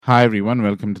Hi everyone,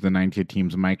 welcome to the 98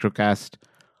 Teams Microcast.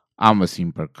 I'm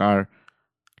Wasim Parkar.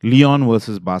 Lyon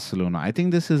versus Barcelona. I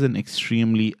think this is an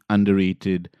extremely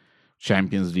underrated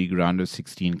Champions League round of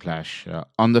 16 clash.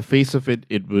 On the face of it,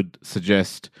 it would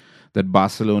suggest that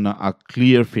Barcelona are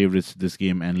clear favorites to this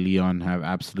game and Lyon have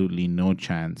absolutely no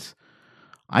chance.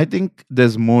 I think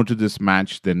there's more to this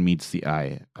match than meets the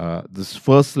eye. This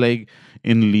first leg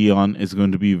in Lyon is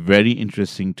going to be very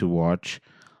interesting to watch.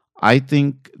 I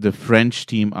think the French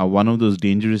team are one of those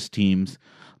dangerous teams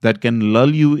that can lull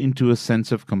you into a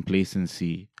sense of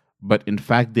complacency, but in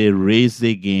fact, they raise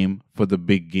their game for the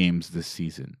big games this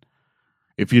season.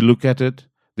 If you look at it,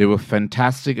 they were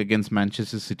fantastic against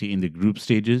Manchester City in the group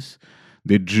stages.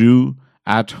 They drew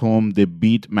at home, they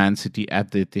beat Man City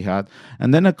at the Etihad,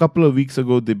 and then a couple of weeks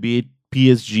ago, they beat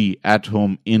PSG at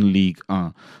home in Ligue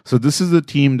 1. So this is a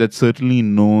team that certainly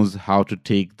knows how to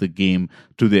take the game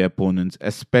to their opponents,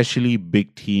 especially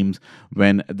big teams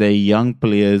when their young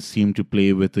players seem to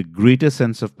play with a greater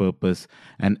sense of purpose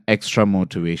and extra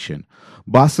motivation.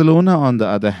 Barcelona, on the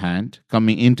other hand,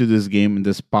 coming into this game in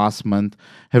this past month,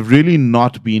 have really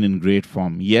not been in great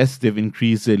form. Yes, they've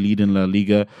increased their lead in La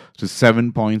Liga to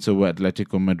 7 points over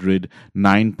Atletico Madrid,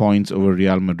 9 points over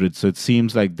Real Madrid. So it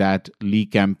seems like that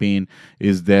league campaign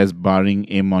is theirs, barring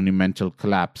a monumental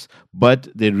collapse. But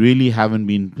they really haven't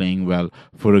been playing well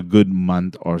for a good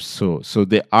month or so. So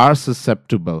they are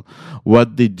susceptible.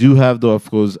 What they do have, though, of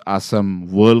course, are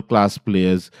some world-class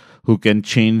players who can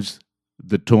change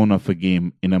the tone of a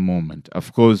game in a moment.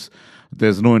 Of course,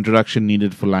 there's no introduction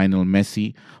needed for Lionel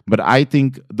Messi, but I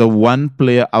think the one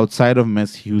player outside of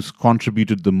Messi who's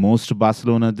contributed the most to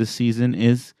Barcelona this season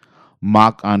is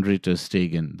Marc-Andre ter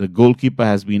Stegen. The goalkeeper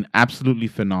has been absolutely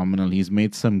phenomenal. He's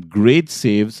made some great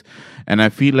saves, and I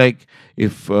feel like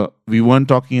if we weren't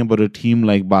talking about a team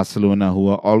like Barcelona who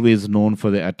are always known for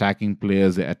their attacking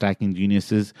players, their attacking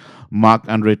geniuses,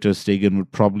 Marc-Andre ter Stegen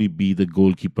would probably be the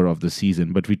goalkeeper of the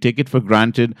season. But we take it for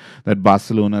granted that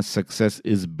Barcelona's success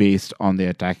is based on their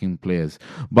attacking players.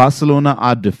 Barcelona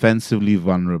are defensively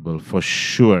vulnerable, for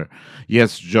sure.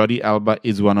 Yes, Jordi Alba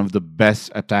is one of the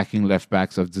best attacking left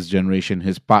backs of this generation.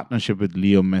 His partnership with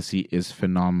Leo Messi is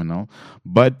phenomenal.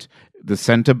 But the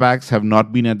centre backs have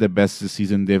not been at their best this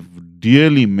season. They've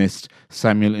dearly missed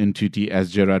Samuel Umtiti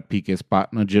as Gerard Piqué's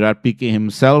partner. Gerard Piqué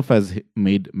himself has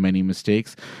made many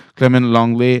mistakes. Clement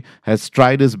Lenglet has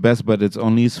tried his best, but it's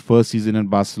only his first season in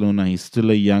Barcelona. He's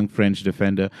still a young French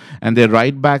defender. And their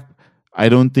right back, I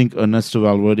don't think Ernesto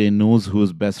Valverde knows who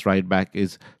his best right back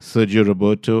is, Sergio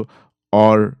Roberto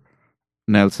or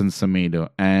Nelson Semedo.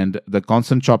 And the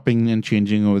constant chopping and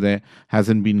changing over there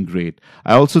hasn't been great.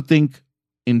 I also think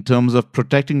in terms of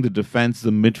protecting the defense,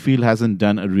 the midfield hasn't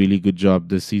done a really good job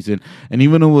this season. And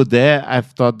even over there, I've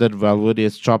thought that Valverde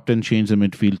has chopped and changed the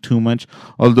midfield too much.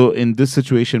 Although in this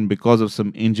situation, because of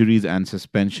some injuries and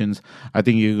suspensions, I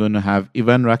think you're going to have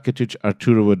Ivan Rakitic,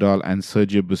 Arturo Vidal, and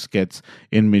Sergio Busquets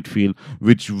in midfield,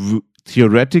 which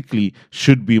theoretically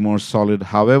should be more solid.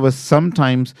 However,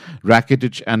 sometimes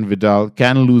Rakitic and Vidal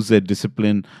can lose their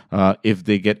discipline if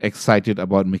they get excited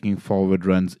about making forward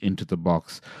runs into the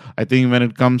box. I think when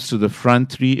it comes to the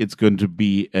front three, it's going to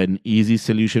be an easy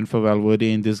solution for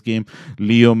Valverde in this game.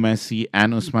 Leo Messi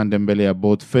and Ousmane Dembele are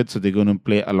both fit, so they're going to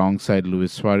play alongside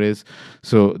Luis Suarez.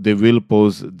 So they will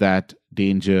pose that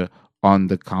danger on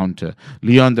the counter.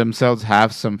 Lyon themselves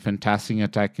have some fantastic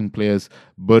attacking players.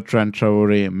 Bertrand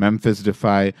Traore, Memphis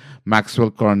Depay, Maxwell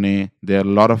Cornet. They're a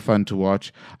lot of fun to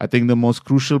watch. I think the most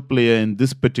crucial player in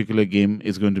this particular game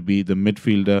is going to be the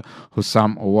midfielder,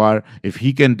 Houssam Aouar. If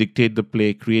he can dictate the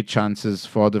play, create chances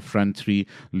for the front three,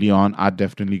 Lyon are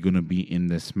definitely going to be in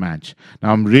this match.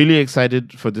 Now, I'm really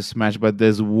excited for this match, but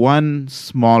there's one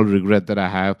small regret that I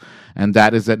have, and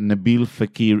that is that Nabil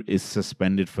Fekir is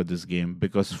suspended for this game.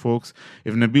 Because, folks,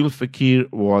 if Nabil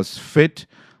Fekir was fit,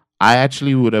 I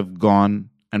actually would have gone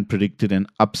and predicted an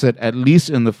upset, at least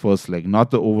in the first leg,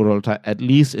 not the overall tie, at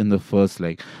least in the first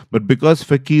leg. But because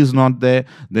Fekir is not there,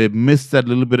 they missed that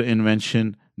little bit of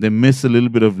invention. They miss a little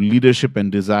bit of leadership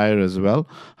and desire as well.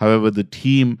 However, the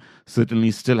team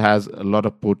certainly still has a lot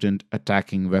of potent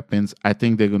attacking weapons. I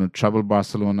think they're going to trouble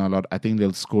Barcelona a lot. I think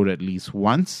they'll score at least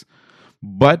once.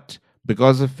 But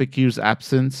because of Fekir's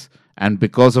absence and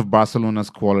because of Barcelona's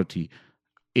quality,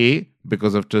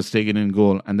 because of ter Stegen in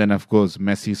goal, and then, of course,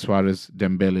 Messi, Suarez,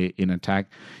 Dembele in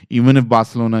attack. Even if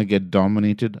Barcelona get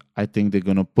dominated, I think they're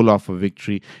going to pull off a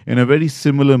victory in a very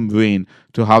similar vein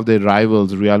to how their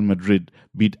rivals Real Madrid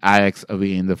beat Ajax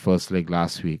away in the first leg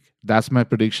last week. That's my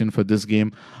prediction for this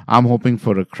game. I'm hoping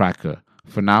for a cracker.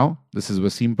 For now, this is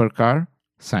Wasim Parkar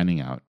signing out.